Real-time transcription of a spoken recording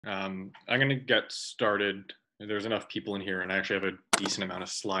I'm going to get started. There's enough people in here, and I actually have a decent amount of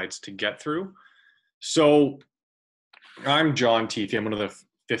slides to get through. So I'm John Teefy. I'm one of the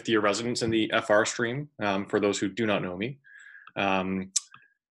fifth-year residents in the FR stream, for those who do not know me. And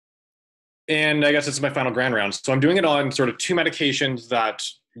I guess it's my final grand round. So I'm doing it on sort of two medications that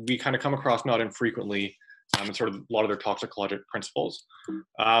we kind of come across not infrequently, and sort of a lot of their toxicologic principles.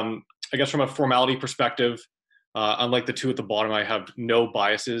 I guess from a formality perspective, unlike the two at the bottom, I have no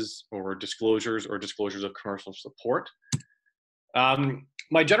biases or disclosures of commercial support.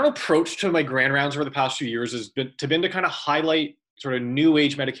 My general approach to my grand rounds over the past few years has been to kind of highlight sort of new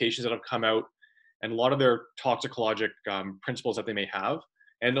age medications that have come out and a lot of their toxicologic principles that they may have.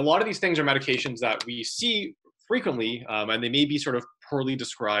 And a lot of these things are medications that we see frequently, and they may be sort of poorly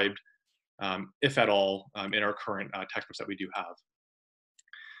described, if at all, in our current textbooks that we do have.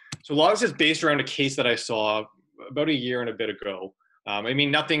 So a lot of this is based around a case that I saw about a year and a bit ago. I mean,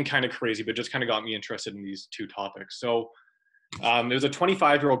 nothing kind of crazy, but just kind of got me interested in these two topics. So there's a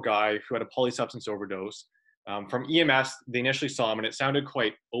 25-year-old guy who had a polysubstance overdose. From EMS, they initially saw him, and it sounded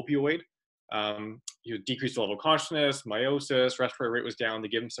quite opioid. He had decreased level of consciousness, meiosis, respiratory rate was down. They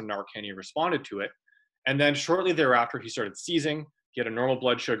gave him some Narcan, he responded to it. And then shortly thereafter, he started seizing. He had a normal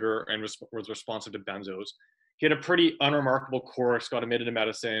blood sugar and was responsive to benzos. He had a pretty unremarkable course, got admitted to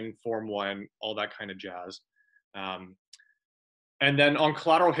medicine, Form 1, all that kind of jazz. And then on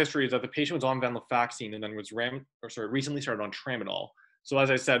collateral history is that the patient was on venlafaxine and then was recently started on tramadol. So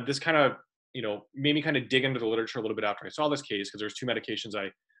as I said, this kind of, made me kind of dig into the literature a little bit after I saw this case, because there's two medications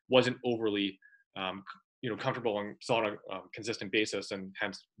I wasn't overly, comfortable and saw on a consistent basis, and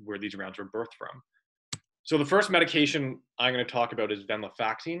hence where these rounds were birthed from. So the first medication I'm going to talk about is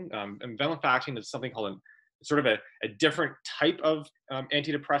venlafaxine. And venlafaxine is something called a different type of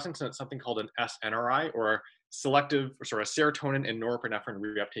antidepressants, and it's something called an SNRI, or selective, or a serotonin and norepinephrine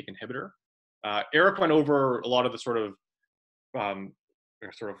reuptake inhibitor. Eric went over a lot of the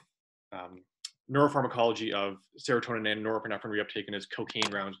neuropharmacology of serotonin and norepinephrine reuptake in his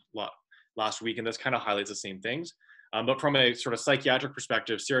cocaine round last week, and this kind of highlights the same things. But from a sort of psychiatric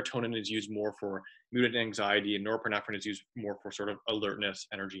perspective, serotonin is used more for mood and anxiety, and norepinephrine is used more for sort of alertness,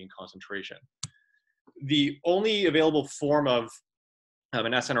 energy, and concentration. The only available form of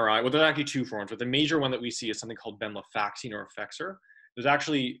an SNRI, well, there's actually two forms, but the major one that we see is something called venlafaxine or Effexor. It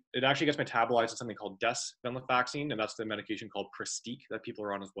actually gets metabolized in something called desvenlafaxine, and that's the medication called Pristique that people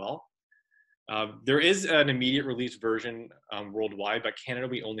are on as well. There is an immediate release version worldwide, but Canada,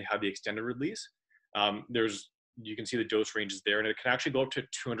 we only have the extended release. You can see the dose ranges there, and it can actually go up to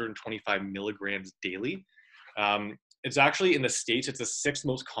 225 milligrams daily. It's actually, in the States, it's the sixth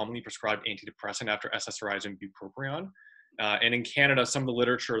most commonly prescribed antidepressant after SSRIs and bupropion. And in Canada, some of the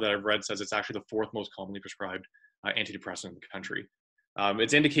literature that I've read says it's actually the fourth most commonly prescribed antidepressant in the country.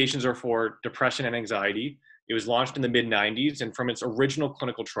 Its indications are for depression and anxiety. It was launched in the mid-90s, and from its original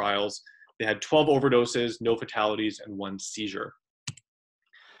clinical trials, they had 12 overdoses, no fatalities, and 1 seizure.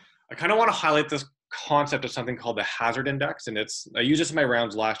 I kind of want to highlight this concept of something called the hazard index, and I used this in my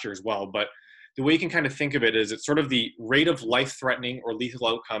rounds last year as well, but the way you can kind of think of it is it's sort of the rate of life-threatening or lethal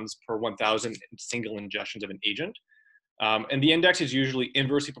outcomes per 1,000 single ingestions of an agent. And the index is usually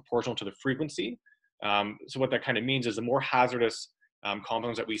inversely proportional to the frequency. So what that kind of means is the more hazardous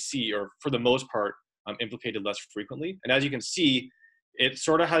compounds that we see are, for the most part, implicated less frequently. And as you can see, it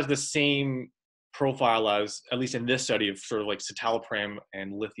sort of has the same profile as, at least in this study, of sort of like citalopram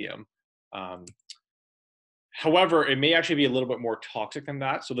and lithium. However, it may actually be a little bit more toxic than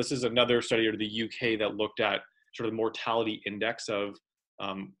that. So this is another study out of the UK that looked at sort of the mortality index of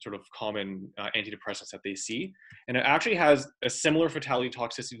sort of common antidepressants that they see. And it actually has a similar fatality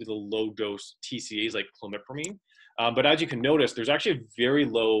toxicity to the low dose TCAs like clomipramine. But as you can notice, there's actually a very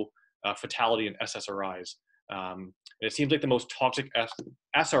low fatality in SSRIs. It seems like the most toxic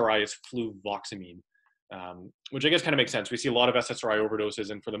SRI is fluvoxamine, which I guess kind of makes sense. We see a lot of SSRI overdoses,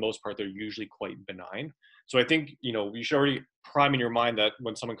 and for the most part, they're usually quite benign. So I think, you should already prime in your mind that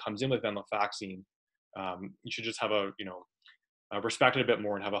when someone comes in with venlafaxine, you should just have respect it a bit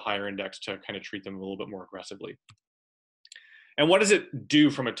more and have a higher index to kind of treat them a little bit more aggressively. And what does it do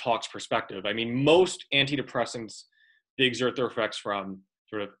from a tox perspective? I mean, most antidepressants, they exert their effects from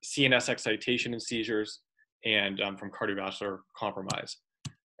sort of CNS excitation and seizures and from cardiovascular compromise.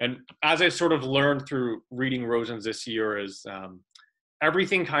 And as I sort of learned through reading Rosen's this year is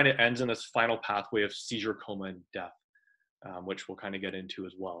everything kind of ends in this final pathway of seizure, coma, and death, which we'll kind of get into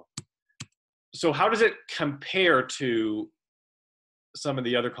as well. So how does it compare to some of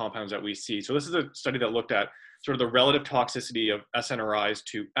the other compounds that we see? So this is a study that looked at sort of the relative toxicity of SNRIs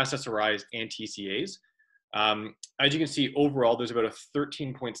to SSRIs and TCAs. As you can see, overall, there's about a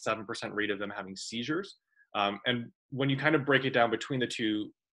 13.7% rate of them having seizures. And when you kind of break it down between the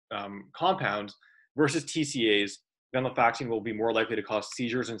two compounds versus TCAs, venlafaxine will be more likely to cause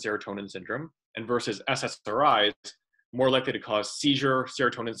seizures and serotonin syndrome, and versus SSRIs, more likely to cause seizure,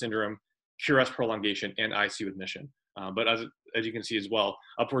 serotonin syndrome, QRS prolongation, and ICU admission. But as you can see as well,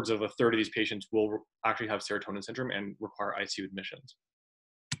 upwards of a third of these patients will actually have serotonin syndrome and require ICU admissions.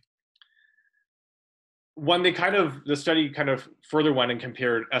 When the study kind of further went and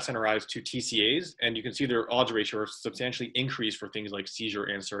compared SNRIs to TCAs, and you can see their odds ratio are substantially increased for things like seizure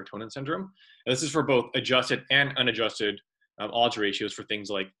and serotonin syndrome. And this is for both adjusted and unadjusted odds ratios for things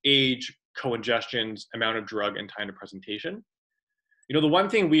like age, co-ingestions, amount of drug, and time to presentation. You know, the one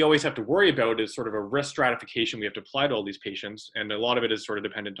thing we always have to worry about is sort of a risk stratification we have to apply to all these patients, and a lot of it is sort of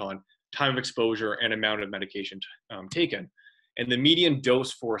dependent on time of exposure and amount of medication taken. And the median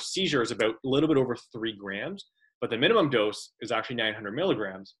dose for seizure is about a little bit over 3 grams, but the minimum dose is actually 900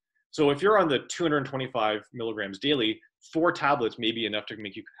 milligrams. So if you're on the 225 milligrams daily, 4 tablets may be enough to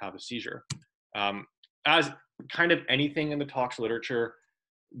make you have a seizure. As kind of anything in the tox literature,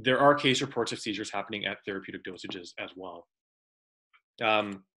 there are case reports of seizures happening at therapeutic dosages as well.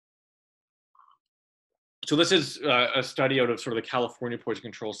 So this is a study out of sort of the California Poison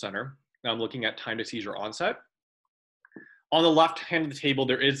Control Center, looking at time to seizure onset. On the left hand of the table,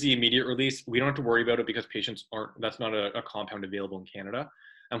 there is the immediate release. We don't have to worry about it because patients that's not a compound available in Canada.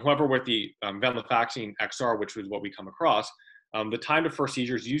 However, with the venlafaxine XR, which was what we come across, the time to first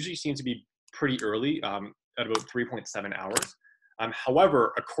seizures usually seems to be pretty early, at about 3.7 hours.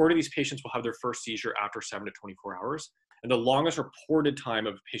 However, a quarter of these patients will have their first seizure after 7 to 24 hours. And the longest reported time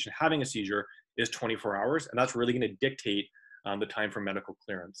of a patient having a seizure is 24 hours. And that's really going to dictate the time for medical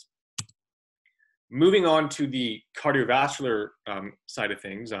clearance. Moving on to the cardiovascular side of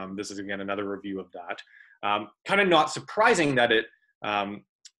things, this is again another review of that. Kind of not surprising that it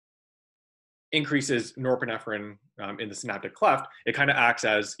increases norepinephrine in the synaptic cleft. It kind of acts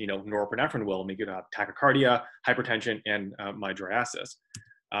as, you know, norepinephrine will make you have tachycardia, hypertension, and mydriasis.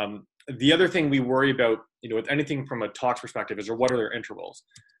 The other thing we worry about, you know, with anything from a tox perspective is, or what are their intervals?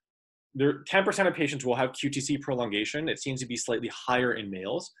 10% of patients will have QTc prolongation. It seems to be slightly higher in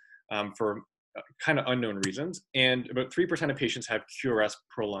males for kind of unknown reasons, and about 3% of patients have QRS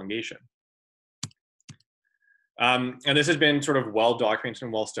prolongation. And this has been sort of well documented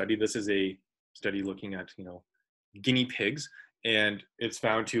and well studied. This is a study looking at, you know, guinea pigs, and it's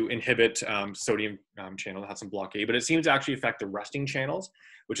found to inhibit sodium channel, has some blockade, but it seems to actually affect the resting channels,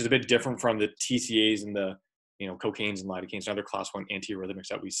 which is a bit different from the TCAs and the, you know, cocaines and lidocaines and other class 1 antiarrhythmics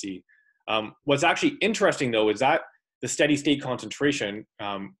that we see. What's actually interesting though is that the steady state concentration,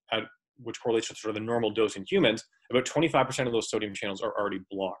 which correlates with sort of the normal dose in humans, about 25% of those sodium channels are already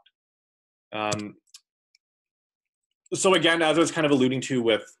blocked. So again, as I was kind of alluding to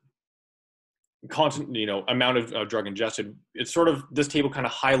with constant, you know, amount of drug ingested, it's sort of, this table kind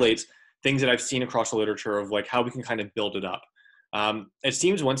of highlights things that I've seen across the literature of like how we can kind of build it up. It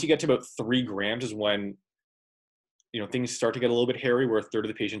seems once you get to about 3 grams is when, you know, things start to get a little bit hairy, where a third of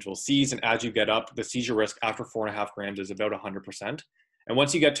the patients will seize. And as you get up, the seizure risk after 4.5 grams is about 100%. And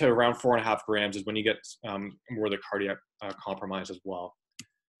once you get to around 4.5 grams is when you get more of the cardiac compromise as well.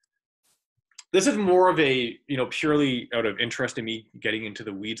 This is more of a, you know, purely out of interest in me getting into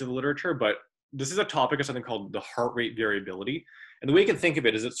the weeds of the literature, but this is a topic of something called the heart rate variability. And the way you can think of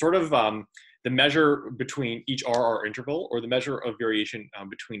it is it's sort of the measure between each RR interval, or the measure of variation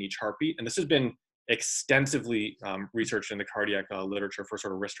between each heartbeat. And this has been extensively researched in the cardiac literature for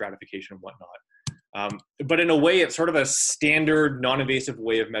sort of risk stratification and whatnot. But in a way, it's sort of a standard non-invasive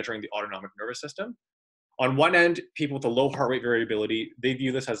way of measuring the autonomic nervous system. On one end, people with a low heart rate variability, they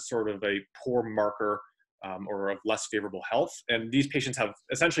view this as sort of a poor marker or of less favorable health. And these patients have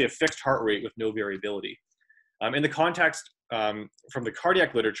essentially a fixed heart rate with no variability. In the context from the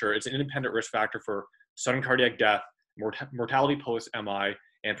cardiac literature, it's an independent risk factor for sudden cardiac death, mortality post-MI,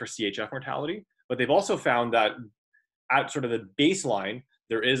 and for CHF mortality. But they've also found that at sort of the baseline,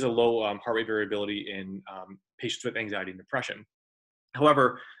 there is a low heart rate variability in patients with anxiety and depression.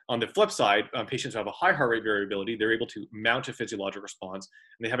 However, on the flip side, patients who have a high heart rate variability, they're able to mount a physiologic response,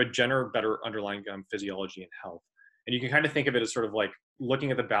 and they have a general better underlying physiology and health. And you can kind of think of it as sort of like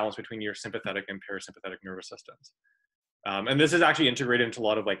looking at the balance between your sympathetic and parasympathetic nervous systems. And this is actually integrated into a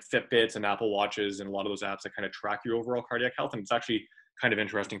lot of like Fitbits and Apple Watches and a lot of those apps that kind of track your overall cardiac health. And it's actually kind of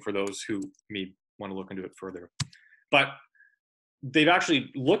interesting for those who may want to look into it further. But they've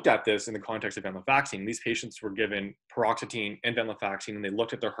actually looked at this in the context of venlafaxine. These patients were given paroxetine and venlafaxine, and they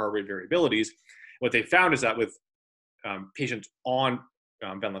looked at their heart rate variabilities. What they found is that with patients on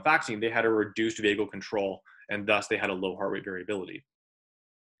venlafaxine, they had a reduced vagal control, and thus they had a low heart rate variability.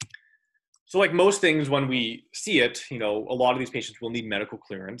 So like most things, when we see it, a lot of these patients will need medical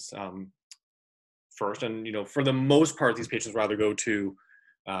clearance first. And, for the most part, these patients rather go to,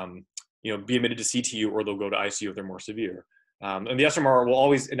 be admitted to CTU, or they'll go to ICU if they're more severe. And the SMR will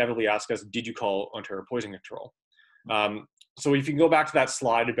always inevitably ask us, did you call Ontario Poison Control? So if you can go back to that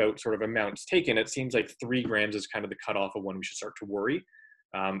slide about sort of amounts taken, it seems like 3 grams is kind of the cutoff of when we should start to worry.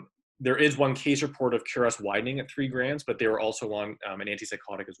 There is one case report of QRS widening at 3 grams, but they were also on an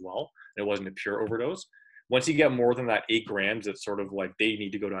antipsychotic as well. And it wasn't a pure overdose. Once you get more than that 8 grams, it's sort of like they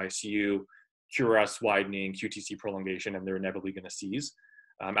need to go to ICU, QRS widening, QTC prolongation, and they're inevitably going to seize.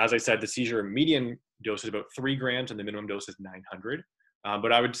 As I said, the seizure median dose is about 3 grams and the minimum dose is 900.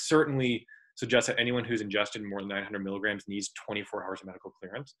 But I would certainly suggest that anyone who's ingested more than 900 milligrams needs 24 hours of medical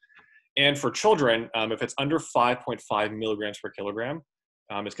clearance. And for children, if it's under 5.5 milligrams per kilogram,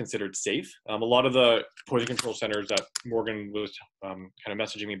 it's considered safe. A lot of the poison control centers that Morgan was kind of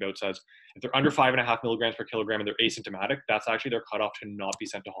messaging me about says, if they're under 5.5 milligrams per kilogram and they're asymptomatic, that's actually their cutoff to not be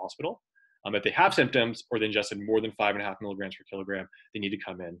sent to hospital. If they have symptoms or they ingested more than 5.5 milligrams per kilogram, they need to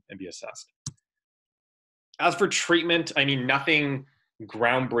come in and be assessed. As for treatment, I mean, nothing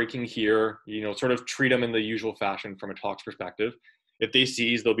groundbreaking here, sort of treat them in the usual fashion from a tox perspective. If they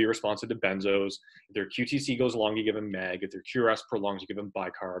seize, they'll be responsive to benzos. If their QTC goes long, you give them MEG. If their QRS prolongs, you give them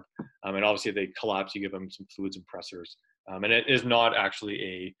bicarb. And obviously, if they collapse, you give them some fluids and pressors. And it is not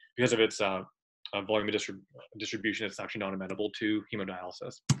actually because of its volume of distribution, it's actually not amenable to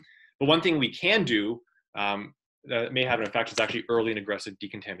hemodialysis. But one thing we can do that may have an effect is actually early and aggressive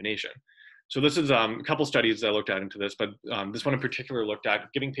decontamination. So this is a couple studies I looked at into this, but this one in particular looked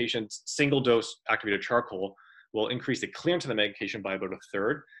at giving patients single dose activated charcoal will increase the clearance of the medication by about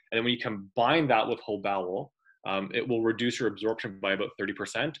 1/3. And then when you combine that with whole bowel, it will reduce your absorption by about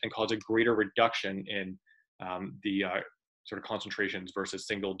 30% and cause a greater reduction in the sort of concentrations versus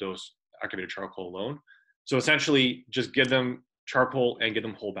single dose activated charcoal alone. So essentially just give them charcoal and give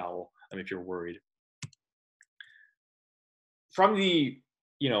them whole bowel if you're worried. From the,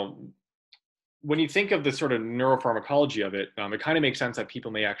 when you think of the sort of neuropharmacology of it, it kind of makes sense that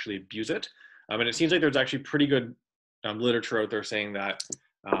people may actually abuse it. And it seems like there's actually pretty good literature out there saying that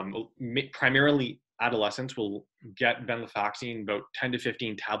primarily adolescents will get venlafaxine, about 10 to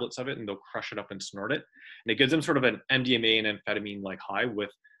 15 tablets of it, and they'll crush it up and snort it. And it gives them sort of an MDMA and amphetamine-like high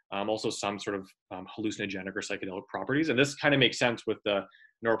with also some sort of hallucinogenic or psychedelic properties. And this kind of makes sense with the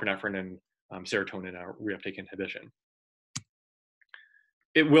norepinephrine and serotonin reuptake inhibition.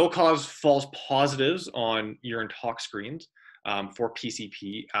 It will cause false positives on urine tox screens for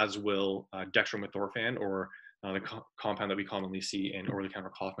PCP, as will dextromethorphan, or the compound that we commonly see in over-the-counter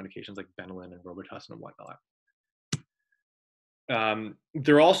cough medications like Benylin and Robitussin and whatnot.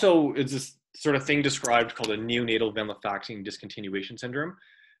 There also is this sort of thing described called a neonatal venlafaxine discontinuation syndrome.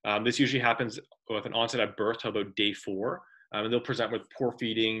 This usually happens with an onset at birth to about day 4. And they'll present with poor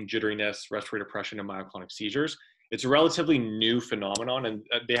feeding, jitteriness, respiratory depression, and myoclonic seizures. It's a relatively new phenomenon, and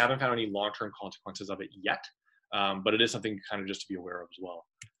they haven't found any long-term consequences of it yet, but it is something kind of just to be aware of as well.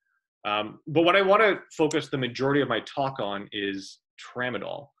 But what I want to focus the majority of my talk on is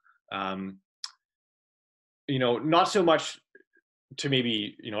tramadol. Not so much to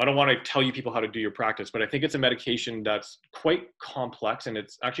maybe, I don't want to tell you people how to do your practice, but I think it's a medication that's quite complex and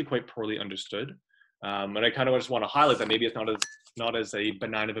it's actually quite poorly understood. And I kind of just want to highlight that maybe it's not as a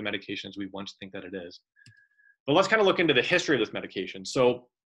benign of a medication as we once think that it is. But let's kind of look into the history of this medication. So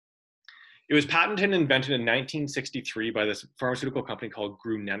it was patented and invented in 1963 by this pharmaceutical company called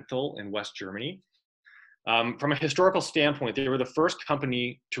Grünenthal in West Germany. From a historical standpoint, they were the first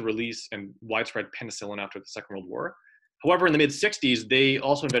company to release and widespread penicillin after the Second World War. However, in the mid-60s, they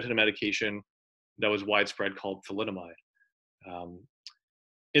also invented a medication that was widespread called thalidomide.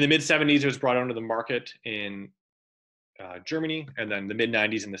 In the mid-70s, it was brought onto the market in Germany, and then the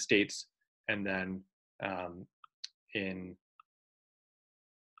mid-90s in the States, and then in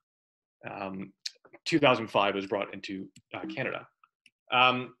 2005 it was brought into Canada.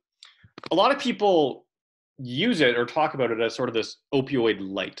 A lot of people use it or talk about it as sort of this opioid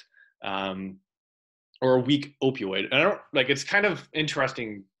light, or a weak opioid. And it's kind of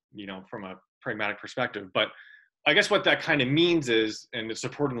interesting, from a pragmatic perspective, but I guess what that kind of means is, and it's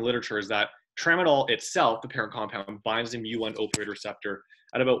supported in the literature, is that tramadol itself, the parent compound, binds the mu1 opioid receptor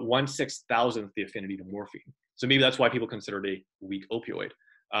at about 1/6000th the affinity to morphine. So maybe that's why people consider it a weak opioid.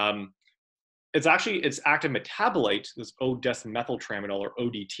 It's actually its active metabolite, this O-desmethyltramadol, or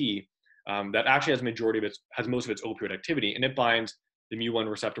ODT, that actually has most of its opioid activity, and it binds the mu1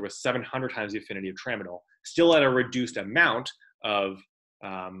 receptor with 700 times the affinity of tramadol, still at a reduced amount of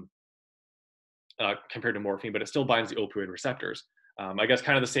um, compared to morphine, but it still binds the opioid receptors. I guess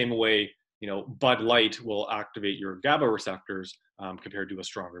kind of the same way, Bud Light will activate your GABA receptors compared to a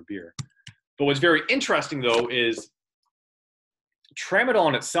stronger beer. But what's very interesting, though, is Tramadol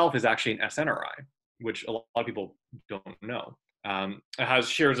in itself is actually an SNRI, which a lot of people don't know. It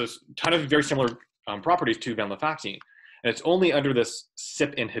shares a ton of very similar properties to venlafaxine. And it's only under this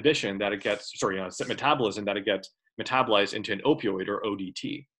CYP inhibition that it gets, CYP metabolism, that it gets metabolized into an opioid, or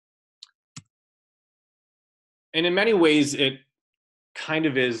ODT. And in many ways, it kind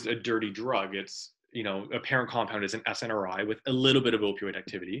of is a dirty drug. It's, a parent compound is an SNRI with a little bit of opioid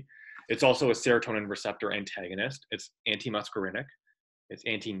activity. It's also a serotonin receptor antagonist. It's antimuscarinic, it's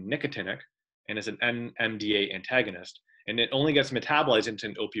anti-nicotinic, and it's an NMDA antagonist. And it only gets metabolized into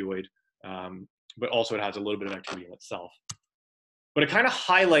an opioid, but also it has a little bit of activity in itself. But it kind of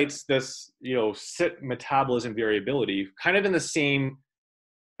highlights this, CYP metabolism variability, kind of in the same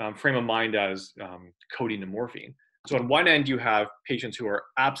frame of mind as codeine and morphine. So on one end, you have patients who are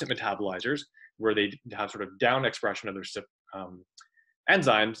absent metabolizers, where they have sort of down expression of their CYP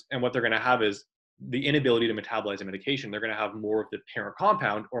enzymes, and what they're going to have is the inability to metabolize a medication. They're going to have more of the parent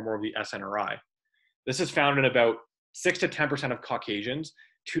compound or more of the SNRI. This is found in about 6 to 10% of Caucasians,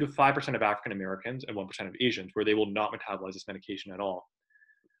 2 to 5% of African Americans, and 1% of Asians, where they will not metabolize this medication at all.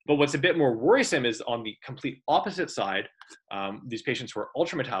 But what's a bit more worrisome is on the complete opposite side, these patients who are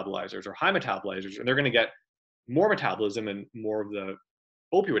ultra metabolizers or high metabolizers, and they're going to get more metabolism and more of the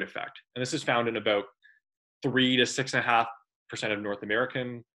opioid effect. And this is found in about 3 to 6.5% of North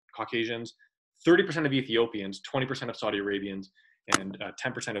American Caucasians, 30% of Ethiopians, 20% of Saudi Arabians, and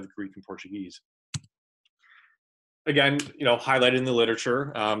 10% of Greek and Portuguese. Again, highlighted in the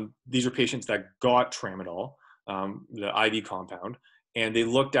literature, these are patients that got Tramadol, the IV compound, and they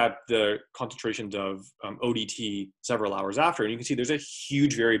looked at the concentrations of ODT several hours after, and you can see there's a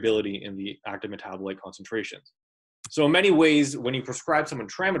huge variability in the active metabolite concentrations. So in many ways, when you prescribe someone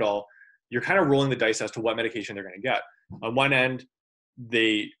Tramadol, you're kind of rolling the dice as to what medication they're going to get. On one end,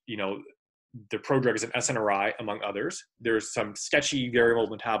 the prodrug is an SNRI, among others. There's some sketchy variable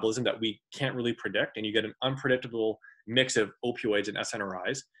metabolism that we can't really predict, and you get an unpredictable mix of opioids and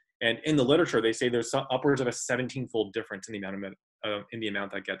SNRIs. And in the literature, they say there's upwards of a 17-fold difference in the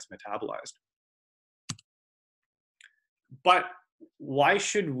amount that gets metabolized. But why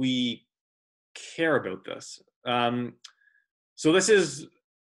should we care about this? So this is,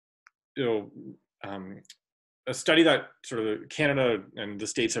 a study that sort of Canada and the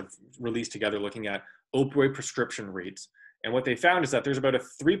States have released together, looking at opioid prescription rates. And what they found is that there's about a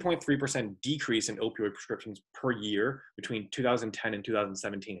 3.3% decrease in opioid prescriptions per year between 2010 and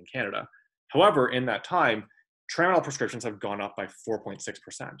 2017 in Canada. However, in that time, Tramadol prescriptions have gone up by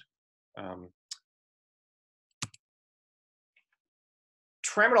 4.6%.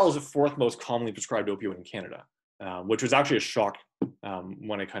 Tramadol is the 4th most commonly prescribed opioid in Canada, which was actually a shock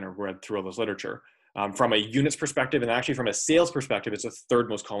when I kind of read through all this literature. From a units perspective, and actually from a sales perspective, it's the 3rd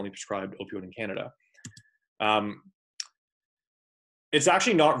most commonly prescribed opioid in Canada. It's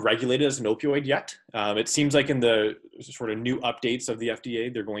actually not regulated as an opioid yet. It seems like in the sort of new updates of the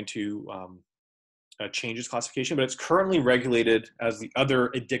FDA, they're going to change its classification, but it's currently regulated as the other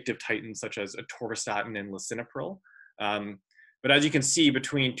addictive titans, such as atorvastatin and lisinopril. But as you can see,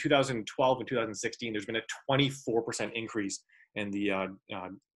 between 2012 and 2016, there's been a 24% increase in the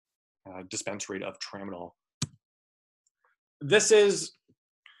dispense rate of Tramadol. This is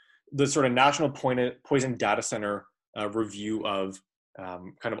the sort of National Poison Data Center review of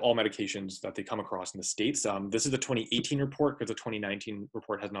kind of all medications that they come across in the States. This is the 2018 report, because the 2019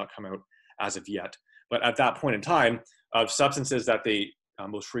 report has not come out as of yet. But at that point in time, of substances that they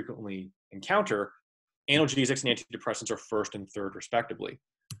most frequently encounter, analgesics and antidepressants are 1st and 3rd, respectively.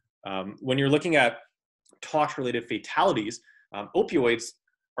 When you're looking at tox-related fatalities, opioids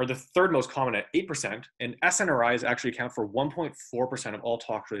are the 3rd most common at 8%, and SNRIs actually account for 1.4% of all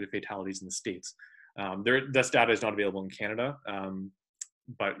tox-related fatalities in the States. This data is not available in Canada,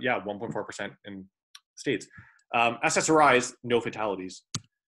 but yeah, 1.4% in States. SSRIs, no fatalities.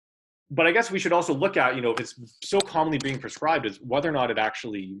 But I guess we should also look at, if it's so commonly being prescribed, is whether or not it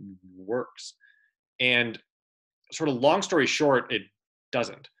actually works. And sort of long story short, it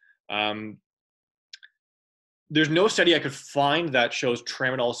doesn't. There's no study I could find that shows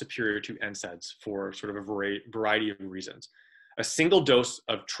Tramadol is superior to NSAIDs for sort of a variety of reasons. A single dose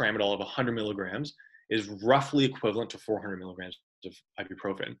of Tramadol of 100 milligrams is roughly equivalent to 400 milligrams of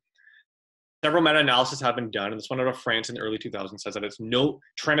ibuprofen. Several meta-analyses have been done, and this one out of France in the early 2000s says that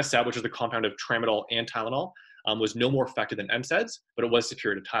Tramadol, which is the compound of Tramadol and Tylenol, was no more effective than NSAIDs, but it was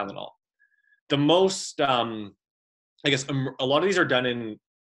superior to Tylenol. The most I guess a lot of these are done in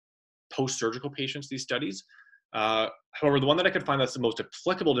post-surgical patients, these studies. However, the one that I could find that's the most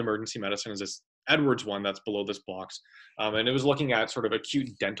applicable to emergency medicine is this Edwards one that's below this box. And it was looking at sort of acute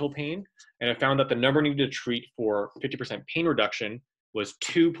dental pain. And it found that the number needed to treat for 50% pain reduction was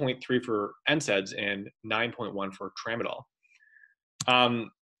 2.3 for NSAIDs and 9.1 for Tramadol.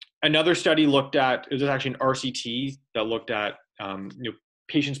 Another study looked at, it was actually an RCT that looked at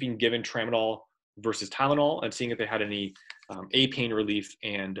patients being given Tramadol versus Tylenol and seeing if they had any pain relief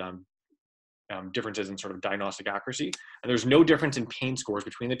and differences in sort of diagnostic accuracy. And there's no difference in pain scores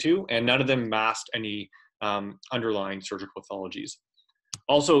between the two, and none of them masked any underlying surgical pathologies.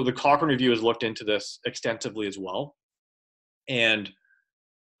 Also, the Cochrane review has looked into this extensively as well. And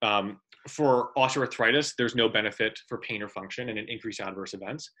for osteoarthritis, there's no benefit for pain or function and an increased adverse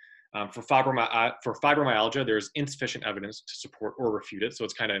events. For fibromyalgia, there's insufficient evidence to support or refute it, so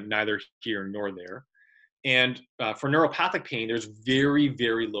it's kind of neither here nor there. And for neuropathic pain, there's very,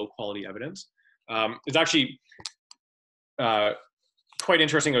 very low quality evidence. It's actually quite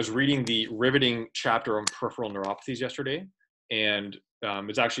interesting. I was reading the riveting chapter on peripheral neuropathies yesterday, and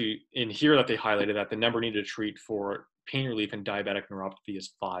it's actually in here that they highlighted that the number needed to treat for pain relief and diabetic neuropathy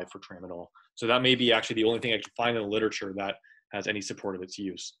is 5 for Tramadol. So that may be actually the only thing I can find in the literature that has any support of its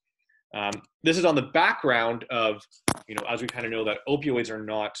use. This is on the background of, as we kind of know that opioids are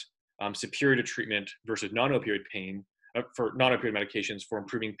not superior to treatment versus non-opioid pain, for non-opioid medications for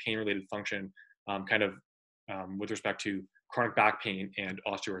improving pain-related function, with respect to chronic back pain and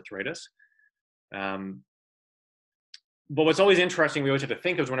osteoarthritis. But what's always interesting, we always have to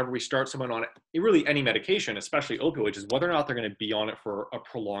think of whenever we start someone on really any medication, especially opioids, is whether or not they're going to be on it for a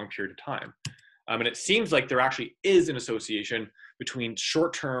prolonged period of time. And it seems like there actually is an association between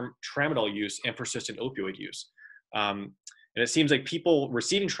short-term Tramadol use and persistent opioid use. And it seems like people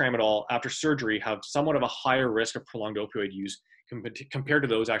receiving Tramadol after surgery have somewhat of a higher risk of prolonged opioid use compared to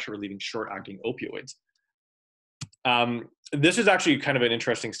those actually relieving short-acting opioids. This is actually kind of an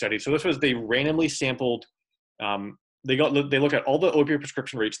interesting study. So this was, they randomly sampled, they looked at all the opioid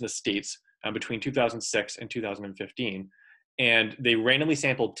prescription rates in the States between 2006 and 2015. And they randomly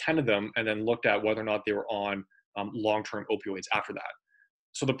sampled 10 of them and then looked at whether or not they were on long-term opioids after that.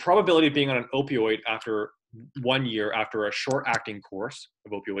 So the probability of being on an opioid after 1 year after a short-acting course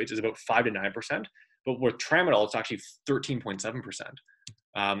of opioids is about 5 to 9%. But with Tramadol, it's actually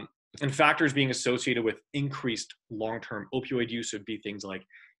 13.7%. And factors being associated with increased long-term opioid use would be things like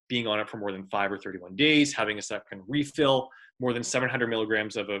being on it for more than 5 or 31 days, having a second refill, more than 700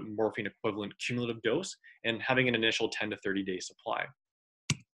 milligrams of a morphine equivalent cumulative dose, and having an initial 10 to 30 day supply.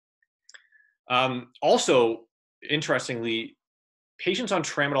 Also, interestingly, patients on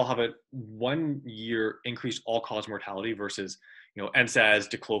Tramadol have a 1 year increased all-cause mortality versus, NSAIDs,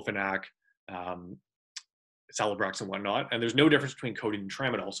 diclofenac, Celebrex and whatnot, and there's no difference between codeine and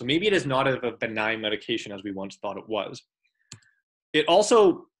Tramadol. So maybe it is not a benign medication as we once thought it was. It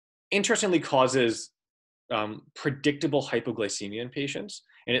also, interestingly, causes predictable hypoglycemia in patients,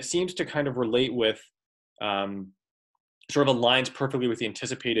 and it seems to kind of relate with, sort of aligns perfectly with the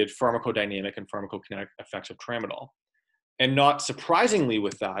anticipated pharmacodynamic and pharmacokinetic effects of Tramadol. And not surprisingly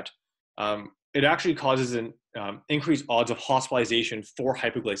with that, it actually causes an increased odds of hospitalization for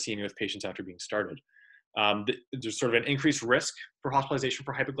hypoglycemia with patients after being started. There's sort of an increased risk for hospitalization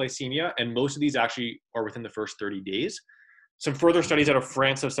for hypoglycemia, and most of these actually are within the first 30 days. Some further studies out of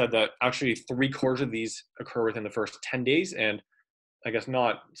France have said that actually 3/4 of these occur within the first 10 days, and I guess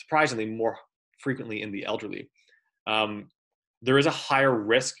not surprisingly, more frequently in the elderly. There is a higher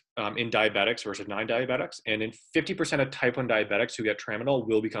risk in diabetics versus non-diabetics, and in 50% of type 1 diabetics who get Tramadol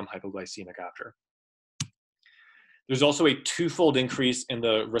will become hypoglycemic after. There's also a 2-fold increase in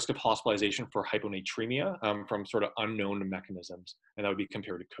the risk of hospitalization for hyponatremia from sort of unknown mechanisms, and that would be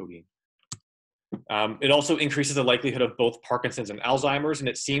compared to codeine. It also increases the likelihood of both Parkinson's and Alzheimer's, and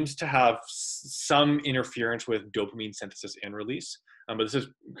it seems to have some interference with dopamine synthesis and release. But this is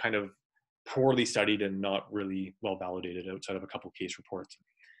kind of poorly studied and not really well validated outside of a couple case reports.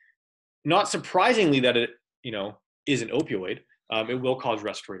 Not surprisingly that it, is an opioid, it will cause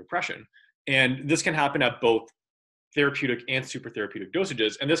respiratory depression. And this can happen at both therapeutic and super therapeutic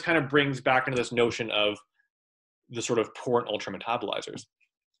dosages. And this kind of brings back into this notion of the sort of poor and ultra metabolizers.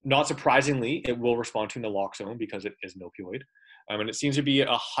 Not surprisingly, it will respond to naloxone because it is an opioid. And it seems to be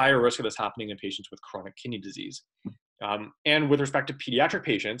a higher risk of this happening in patients with chronic kidney disease. And with respect to pediatric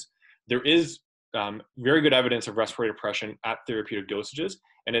patients, there is very good evidence of respiratory depression at therapeutic dosages.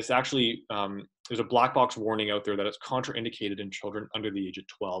 And it's actually, there's a black box warning out there that it's contraindicated in children under the age of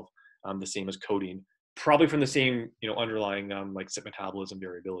 12, the same as codeine, probably from the same, underlying like CYP metabolism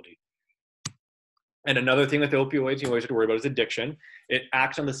variability. And another thing with opioids you always have to worry about is addiction. It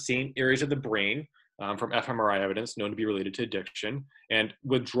acts on the same areas of the brain from fMRI evidence known to be related to addiction. And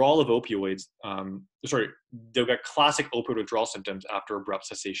withdrawal of opioids, they'll get classic opioid withdrawal symptoms after abrupt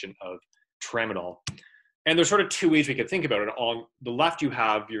cessation of tramadol. And there's sort of two ways we could think about it. On the left, you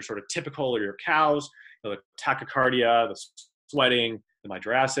have your sort of typical or your cows, the tachycardia, the sweating, the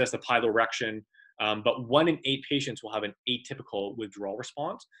mydriasis, the piloerection. But 1 in 8 patients will have an atypical withdrawal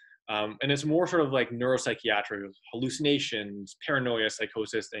response. And it's more sort of like neuropsychiatric, hallucinations, paranoia,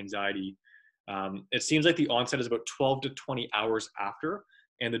 psychosis, anxiety. It seems like the onset is about 12 to 20 hours after,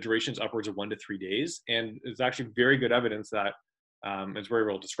 and the duration is upwards of 1 to 3 days. And it's actually very good evidence that it's very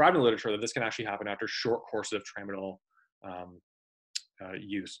well described in the literature that this can actually happen after short courses of tramadol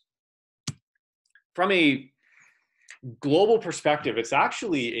use. From a global perspective, it's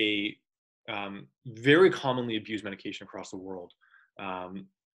actually a very commonly abused medication across the world,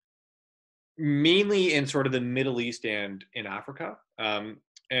 mainly in sort of the Middle East and in Africa.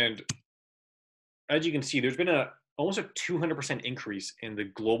 And as you can see, there's been almost a 200% increase in the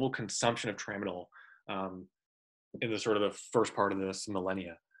global consumption of tramadol in the sort of the first part of this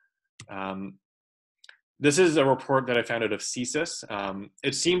millennia. This is a report that I found out of CSIS.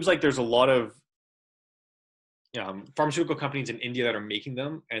 It seems like there's a lot of pharmaceutical companies in India that are making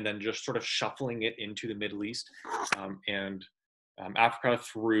them and then just sort of shuffling it into the Middle East and Africa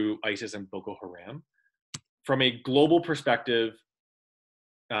through ISIS and Boko Haram. From a global perspective,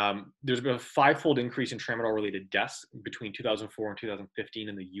 there's been a 5-fold increase in tramadol-related deaths between 2004 and 2015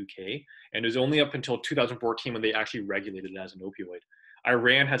 in the UK, and it was only up until 2014 when they actually regulated it as an opioid.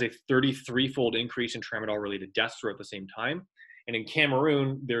 Iran has a 33-fold increase in tramadol-related deaths throughout the same time, and in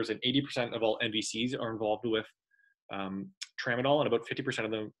Cameroon, there's an 80% of all MVCs are involved with tramadol, and about 50%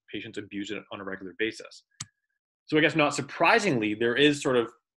 of the patients abuse it on a regular basis. So I guess not surprisingly, there is sort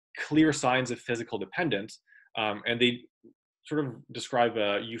of clear signs of physical dependence, and they sort of describe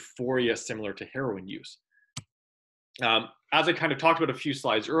a euphoria similar to heroin use. As I kind of talked about a few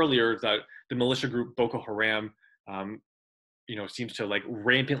slides earlier, that the militia group Boko Haram, seems to like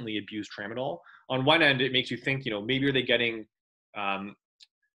rampantly abuse tramadol. On one end, it makes you think, maybe are they getting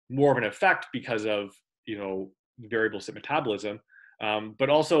more of an effect because of, variable CYP metabolism, but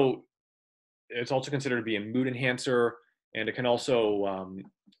also it's also considered to be a mood enhancer, and it can also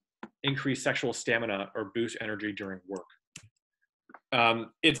increase sexual stamina or boost energy during work.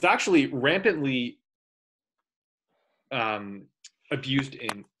 It's actually rampantly abused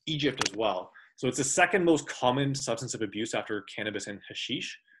in Egypt as well. So it's the second most common substance of abuse after cannabis and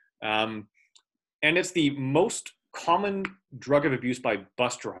hashish. And it's the most common drug of abuse by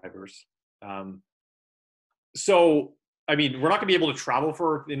bus drivers. So, I mean, we're not gonna be able to travel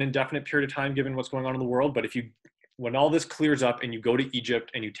for an indefinite period of time given what's going on in the world, but when all this clears up and you go to Egypt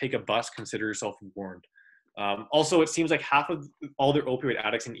and you take a bus, consider yourself warned. Also, it seems like half of all their opioid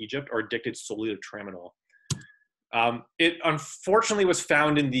addicts in Egypt are addicted solely to tramadol. It unfortunately was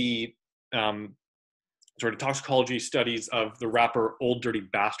found in the sort of toxicology studies of the rapper Old Dirty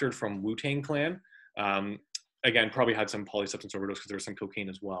Bastard from Wu-Tang Clan. Again, probably had some polysubstance overdose because there was some cocaine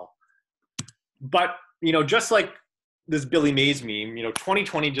as well. But, just like this Billy Mays meme,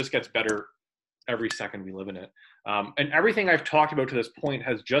 2020 just gets better every second we live in it. And everything I've talked about to this point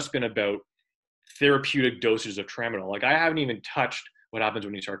has just been about therapeutic doses of tramadol. Like, I haven't even touched what happens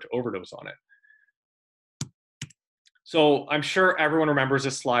when you start to overdose on it. So I'm sure everyone remembers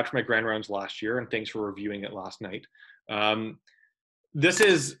this slide from my grand rounds last year, and thanks for reviewing it last night. This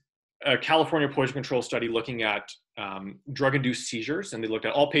is a California poison control study looking at drug-induced seizures, and they looked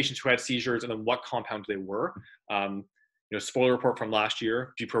at all patients who had seizures and then what compounds they were. Spoiler report from last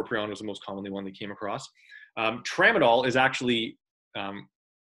year, bupropion was the most commonly one they came across. Tramadol is actually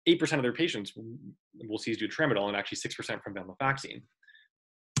 8% of their patients will seize due to tramadol, and actually 6% from venlafaxine.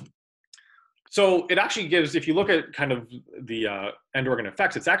 So it actually gives, if you look at kind of the end organ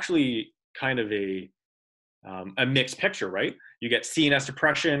effects, it's actually kind of a mixed picture, right? You get CNS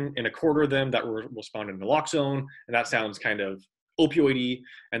depression in a quarter of them that will respond to naloxone, and that sounds kind of opioidy.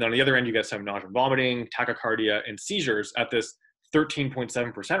 And then on the other end, you get some nausea and vomiting, tachycardia, and seizures at this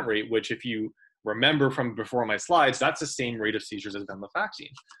 13.7% rate, which if you remember from before my slides, that's the same rate of seizures as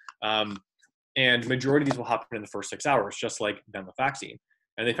venlafaxine. And majority of these will happen in the first 6 hours, just like venlafaxine.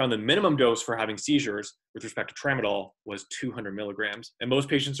 And they found the minimum dose for having seizures with respect to tramadol was 200 milligrams. And most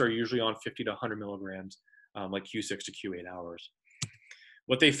patients are usually on 50 to 100 milligrams, like Q6 to Q8 hours.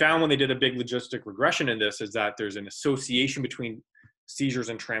 What they found when they did a big logistic regression in this is that there's an association between seizures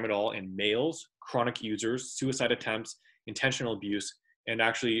and tramadol in males, chronic users, suicide attempts, intentional abuse, and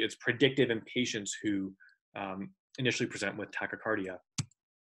actually it's predictive in patients who initially present with tachycardia.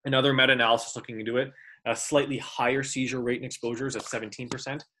 Another meta-analysis looking into it, a slightly higher seizure rate and exposures of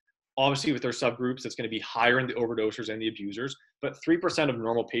 17%. Obviously, with their subgroups, it's going to be higher in the overdosers and the abusers, but 3% of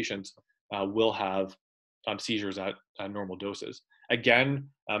normal patients will have seizures at normal doses. Again,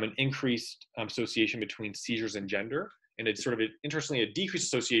 an increased association between seizures and gender, and it's sort of, interestingly, a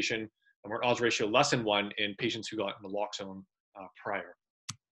decreased association, or an odds ratio less than 1 in patients who got naloxone prior.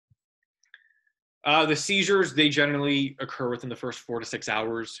 The seizures, they generally occur within the first 4 to 6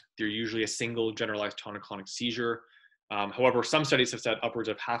 hours. They're usually a single generalized tonic-clonic seizure. However, some studies have said upwards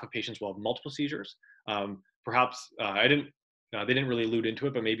of half of patients will have multiple seizures. Perhaps they didn't really allude into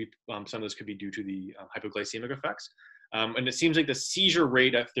it, but maybe some of this could be due to the hypoglycemic effects. And it seems like the seizure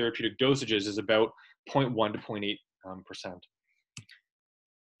rate at therapeutic dosages is about 0.1 to 0.8%.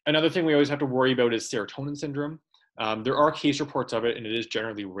 Another thing we always have to worry about is serotonin syndrome. There are case reports of it, and it is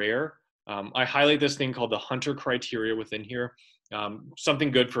generally rare. I highlight this thing called the Hunter criteria within here. Something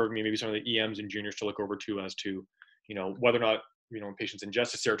good for maybe some of the EMs and juniors to look over too, as to whether or not when patients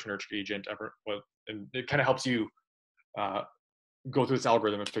ingest a serotonergic agent, and it kind of helps you go through this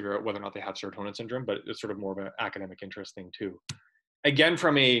algorithm and figure out whether or not they have serotonin syndrome. But it's sort of more of an academic interest thing too. Again,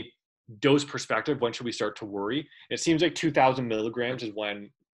 from a dose perspective, when should we start to worry? It seems like 2,000 milligrams is when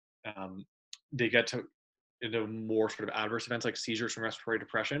they get to more sort of adverse events like seizures from respiratory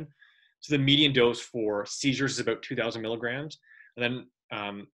depression. So the median dose for seizures is about 2,000 milligrams. And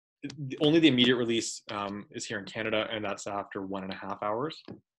then only the immediate release is here in Canada, and that's after 1.5 hours.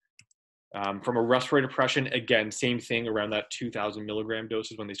 From a respiratory depression, again, same thing, around that 2,000 milligram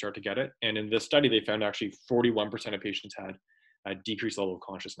doses when they start to get it. And in this study, they found actually 41% of patients had a decreased level of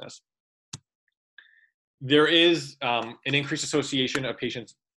consciousness. There is an increased association of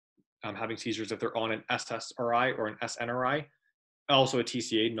patients having seizures if they're on an SSRI or an SNRI, also a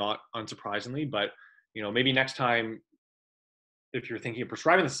TCA, not unsurprisingly. But maybe next time, if you're thinking of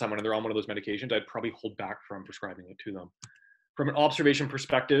prescribing this to someone and they're on one of those medications, I'd probably hold back from prescribing it to them. From an observation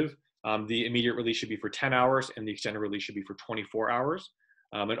perspective, the immediate release should be for 10 hours and the extended release should be for 24 hours.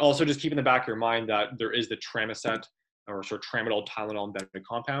 And also just keep in the back of your mind that there is the Tramiset, or sort of Tramadol Tylenol embedded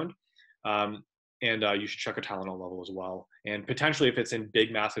compound. And you should check a Tylenol level as well. And potentially, if it's in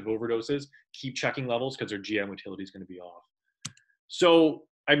big, massive overdoses, keep checking levels because their GM utility is going to be off. So,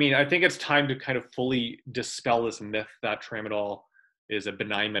 I think it's time to kind of fully dispel this myth that Tramadol is a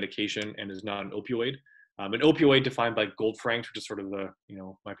benign medication and is not an opioid. An opioid, defined by Goldfranks, which is sort of the, in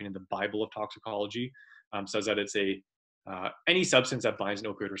my opinion, the Bible of toxicology, says that it's any substance that binds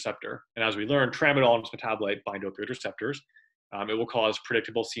an opioid receptor. And as we learned, Tramadol and its metabolite bind opioid receptors. It will cause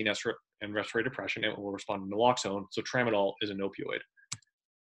predictable CNS and respiratory depression, and it will respond to naloxone. So Tramadol is an opioid.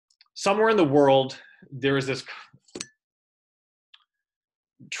 Somewhere in the world, there is this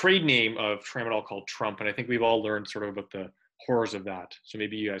trade name of Tramadol called Trump, and I think we've all learned sort of about the horrors of that. So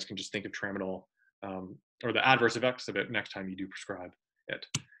maybe you guys can just think of Tramadol or the adverse effects of it next time you do prescribe it.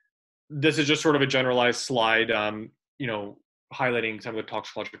 This is just sort of a generalized slide, highlighting some of the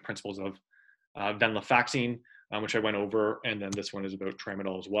toxicologic principles of Venlafaxine, which I went over, and then this one is about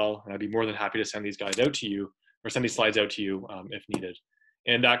Tramadol as well. And I'd be more than happy to send these guys out to you, or send these slides out to you if needed.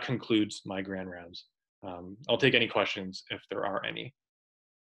 And that concludes my grand rounds. I'll take any questions if there are any.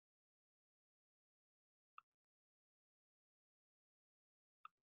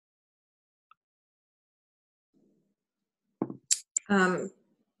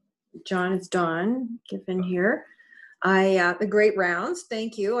 John, it's Dawn Giffen here. The great rounds,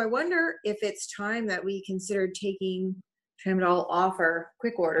 thank you. I wonder if it's time that we consider taking Tramadol off our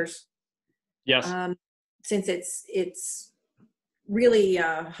quick orders. Yes. Since it's really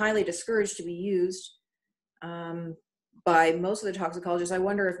highly discouraged to be used by most of the toxicologists. I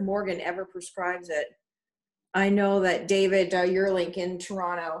wonder if Morgan ever prescribes it. I know that David Yerlink in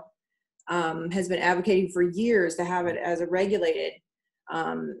Toronto has been advocating for years to have it as a regulated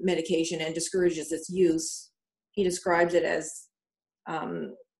medication and discourages its use. He describes it as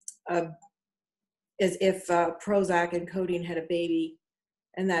if Prozac and codeine had a baby,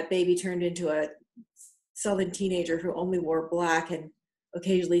 and that baby turned into a Southern teenager who only wore black and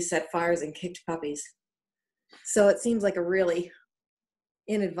occasionally set fires and kicked puppies. So it seems like a really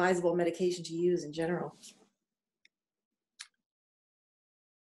inadvisable medication to use in general.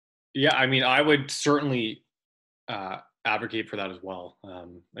 Yeah, I would certainly advocate for that as well.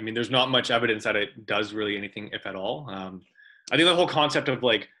 There's not much evidence that it does really anything, if at all. I think the whole concept of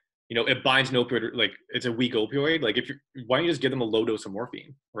it binds an opioid, it's a weak opioid. Why don't you just give them a low dose of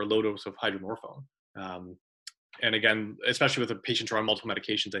morphine or a low dose of hydromorphone? And again, especially with a patient who are on multiple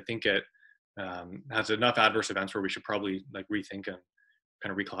medications, I think it has enough adverse events where we should probably rethink and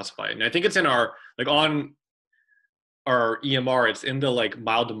kind of reclassify it. And I think it's in our our EMR, it's in the like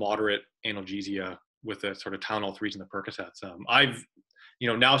mild to moderate analgesia with the sort of Tylenol 3s and the Percocets. I've,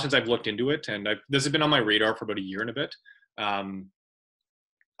 now since I've looked into it, and this has been on my radar for about a year and a bit,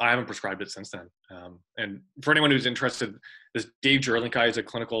 I haven't prescribed it since then. And for anyone who's interested, this Dave Jerlink guy is a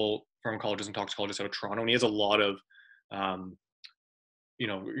clinical pharmacologist and toxicologist out of Toronto, and he has a lot of, kind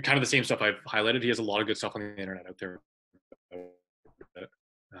of the same stuff I've highlighted. He has a lot of good stuff on the internet out there.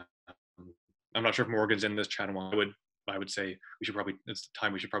 I'm not sure if Morgan's in this channel. I would say it's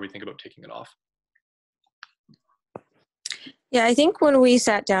time we should probably think about taking it off. Yeah, I think when we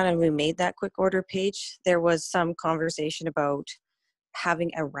sat down and we made that quick order page, there was some conversation about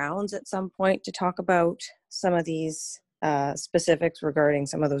having a rounds at some point to talk about some of these specifics regarding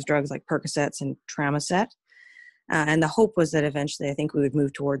some of those drugs like Percocets and Tramadol. And the hope was that eventually I think we would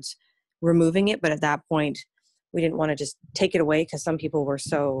move towards removing it. But at that point, we didn't want to just take it away because some people were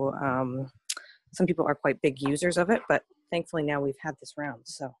some people are quite big users of it. But thankfully now we've had this round.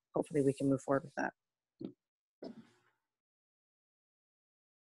 So hopefully we can move forward with that.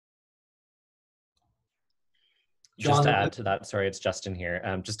 Just to add to that, sorry, it's Justin here.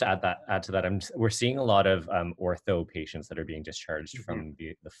 Just to add to that, we're seeing a lot of ortho patients that are being discharged from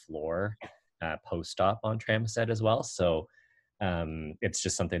the floor post-op on Tramadol as well. So it's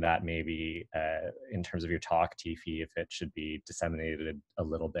just something that maybe in terms of your talk, Teefy, if it should be disseminated a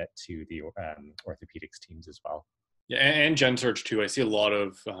little bit to the orthopedics teams as well. Yeah, and GenSurge too. I see a lot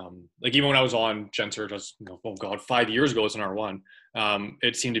of like even when I was on GenSurge, oh God, 5 years ago as an R1,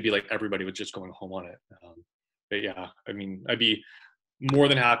 it seemed to be like everybody was just going home on it. But yeah, I mean, I'd be more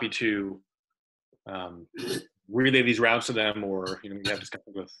than happy to relay these rounds to them, or we have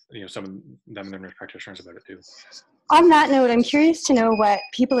discussions with some of them and their nurse practitioners about it too. On that note, I'm curious to know what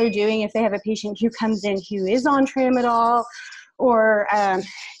people are doing if they have a patient who comes in who is on Tramadol, or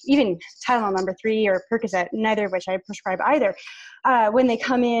even Tylenol number 3 or Percocet, neither of which I prescribe either. When they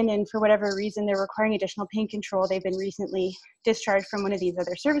come in and for whatever reason they're requiring additional pain control, they've been recently discharged from one of these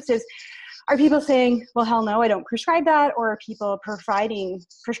other services. Are people saying, well, hell no, I don't prescribe that? Or are people providing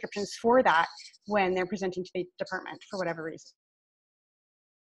prescriptions for that when they're presenting to the department for whatever reason?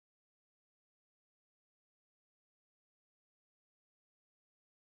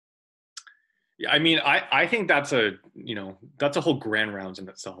 Yeah, I mean, I think that's a whole grand rounds in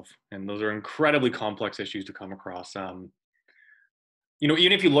itself. And those are incredibly complex issues to come across. Even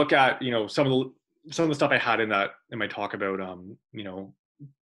if you look at, some of the stuff I had in my talk about,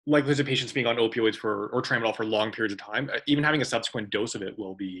 likelihoods of patients being on opioids or Tramadol for long periods of time, even having a subsequent dose of it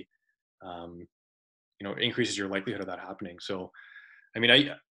will be, increases your likelihood of that happening. So, I mean,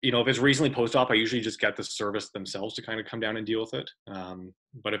 if it's recently post-op, I usually just get the service themselves to kind of come down and deal with it.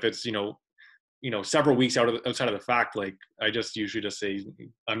 But if it's, several weeks outside of the fact, like I just usually just say,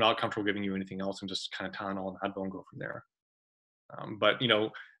 I'm not comfortable giving you anything else and just kind of Tylenol and Advil and go from there. But,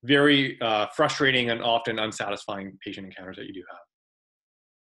 very frustrating and often unsatisfying patient encounters that you do have.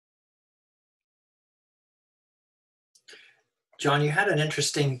 John, you had an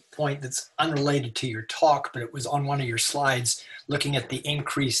interesting point that's unrelated to your talk, but it was on one of your slides looking at the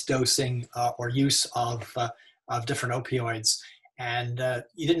increased dosing or use of different opioids. And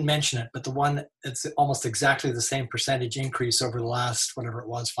you didn't mention it, but the one that's almost exactly the same percentage increase over the last, whatever it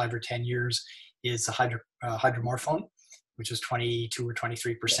was, 5 or 10 years is the hydromorphone, which is 22 or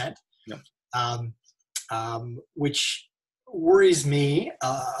 23%, which worries me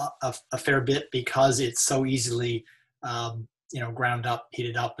a fair bit because it's so easily ground up,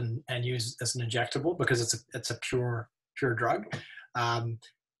 heated up, and used as an injectable because it's a pure drug,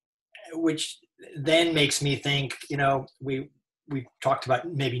 which then makes me think, we talked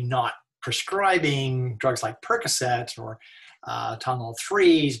about maybe not prescribing drugs like Percocet or Tylenol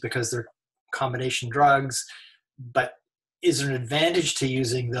 3s because they're combination drugs, but is there an advantage to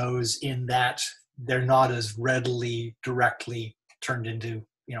using those in that they're not as readily directly turned into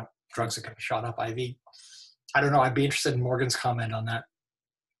drugs that can be shot up IV? I don't know. I'd be interested in Morgan's comment on that.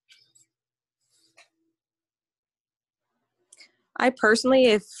 I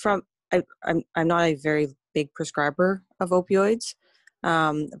personally, I'm not a very big prescriber of opioids,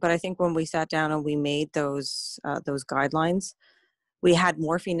 but I think when we sat down and we made those guidelines, we had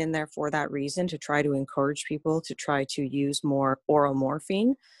morphine in there for that reason, to try to encourage people to try to use more oral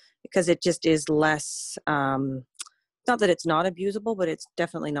morphine, because it just is less. Not that it's not abusable, but it's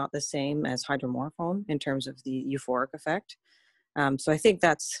definitely not the same as hydromorphone in terms of the euphoric effect. So I think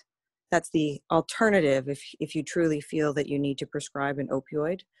that's the alternative if you truly feel that you need to prescribe an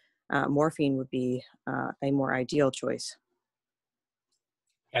opioid. Morphine would be a more ideal choice.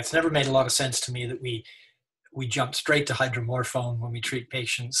 Yeah, it's never made a lot of sense to me that we jump straight to hydromorphone when we treat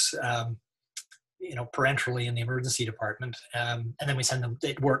patients. parenterally in the emergency department, and then we send them.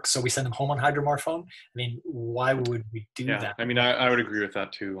 It works, so we send them home on hydromorphone. I mean, why would we do that? I mean, I would agree with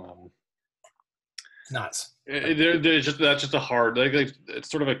that too. Nuts. That's just a hard, like it's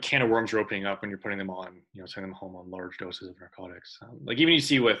sort of a can of worms you're opening up when you're putting them on, sending them home on large doses of narcotics. Like even you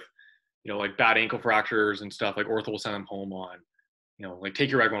see with, like bad ankle fractures and stuff, like ortho will send them home on, like take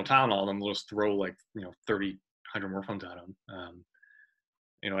your regular Tylenol and they'll just throw like, 30 hydromorphones at them.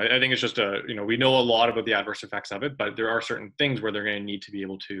 I think it's just we know a lot about the adverse effects of it, but there are certain things where they're going to need to be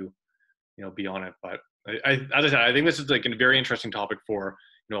able to, be on it. But as I said, I think this is like a very interesting topic for,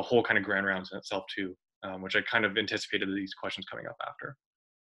 a whole kind of grand rounds in itself too, which I kind of anticipated these questions coming up after.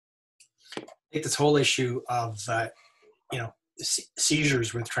 I think this whole issue of,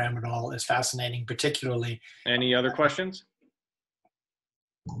 seizures with tramadol is fascinating, particularly. Any other questions?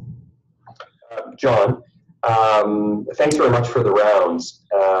 John, thanks very much for the rounds.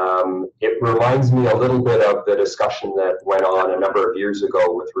 It reminds me a little bit of the discussion that went on a number of years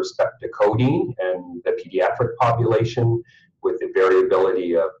ago with respect to codeine and the pediatric population with the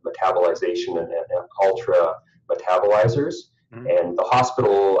variability of metabolization and ultra metabolizers. Mm-hmm. And the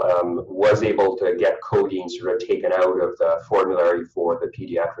hospital was able to get codeine sort of taken out of the formulary for the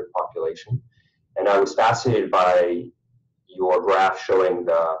pediatric population. And I was fascinated by your graph showing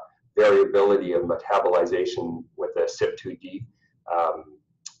the variability of metabolization with the CYP2D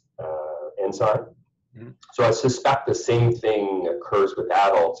enzyme. Mm-hmm. So I suspect the same thing occurs with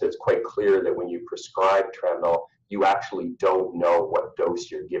adults. It's quite clear that when you prescribe tramadol, you actually don't know what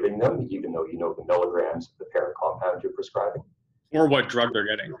dose you're giving them, even though you know the milligrams of the parent compound you're prescribing. Or what drug they're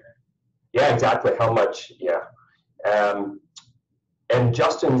getting. Yeah, exactly. How much, yeah. And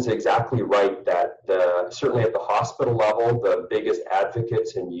Justin's exactly right that certainly at the hospital level, the biggest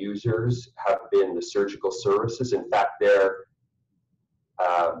advocates and users have been the surgical services. In fact, their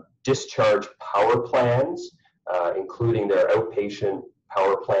discharge power plans, including their outpatient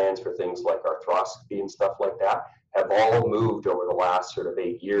power plans for things like arthroscopy and stuff like that, have all moved over the last sort of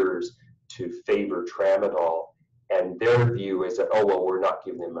 8 years to favor tramadol. And their view is that, oh, well, we're not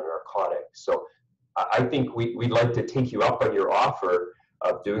giving them a narcotic. So I think we'd like to take you up on your offer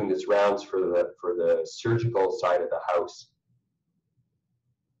of doing this rounds for the surgical side of the house.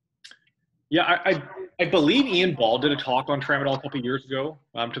 Yeah, I believe Ian Ball did a talk on tramadol a couple of years ago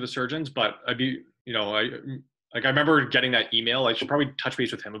to the surgeons, but I'd be, I remember getting that email. I should probably touch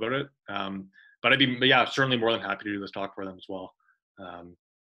base with him about it. But I'd be, certainly more than happy to do this talk for them as well.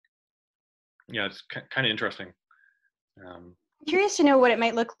 It's kind of interesting. I'm curious to know what it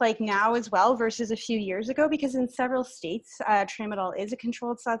might look like now as well versus a few years ago, because in several states, tramadol is a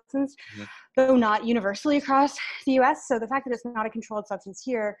controlled substance, mm-hmm. though not universally across the US. So the fact that it's not a controlled substance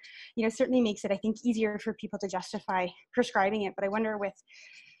here, certainly makes it, I think, easier for people to justify prescribing it. But I wonder with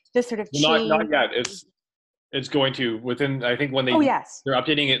this sort of change. Not yet. It's going to, within, I think when they're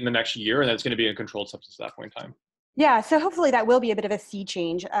updating it in the next year, and that's going to be a controlled substance at that point in time. Yeah, so hopefully that will be a bit of a sea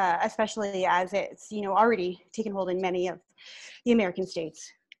change, especially as it's, already taken hold in many of the American states.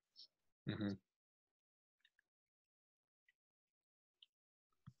 Mm-hmm.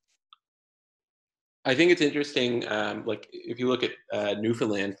 I think it's interesting, like if you look at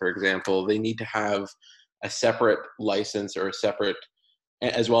Newfoundland, for example, they need to have a separate license or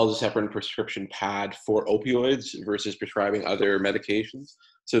as well as a separate prescription pad for opioids versus prescribing other medications.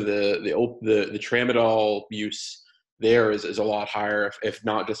 So the tramadol use there is a lot higher, if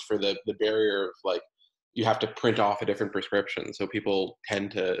not just for the barrier of like, you have to print off a different prescription. So people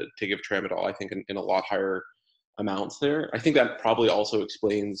tend to give tramadol, I think, in a lot higher amounts there. I think that probably also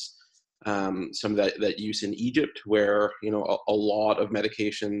explains some of that use in Egypt, where, a lot of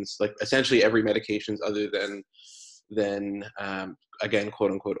medications, like essentially every medications other than again, quote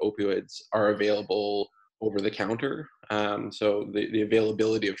unquote, opioids are available over the counter. So the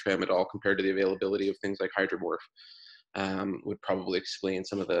availability of tramadol compared to the availability of things like hydromorph would probably explain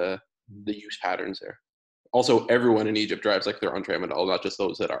some of the use patterns there. Also, everyone in Egypt drives like they're on tramadol, not just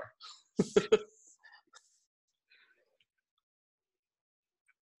those that are.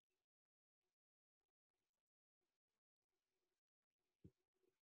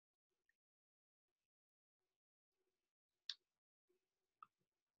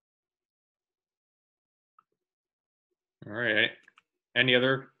 All right. Any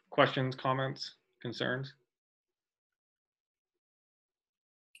other questions, comments, concerns?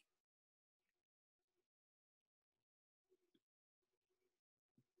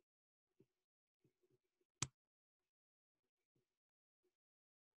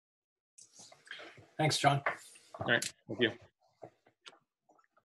 Thanks, John. All right. Thank you.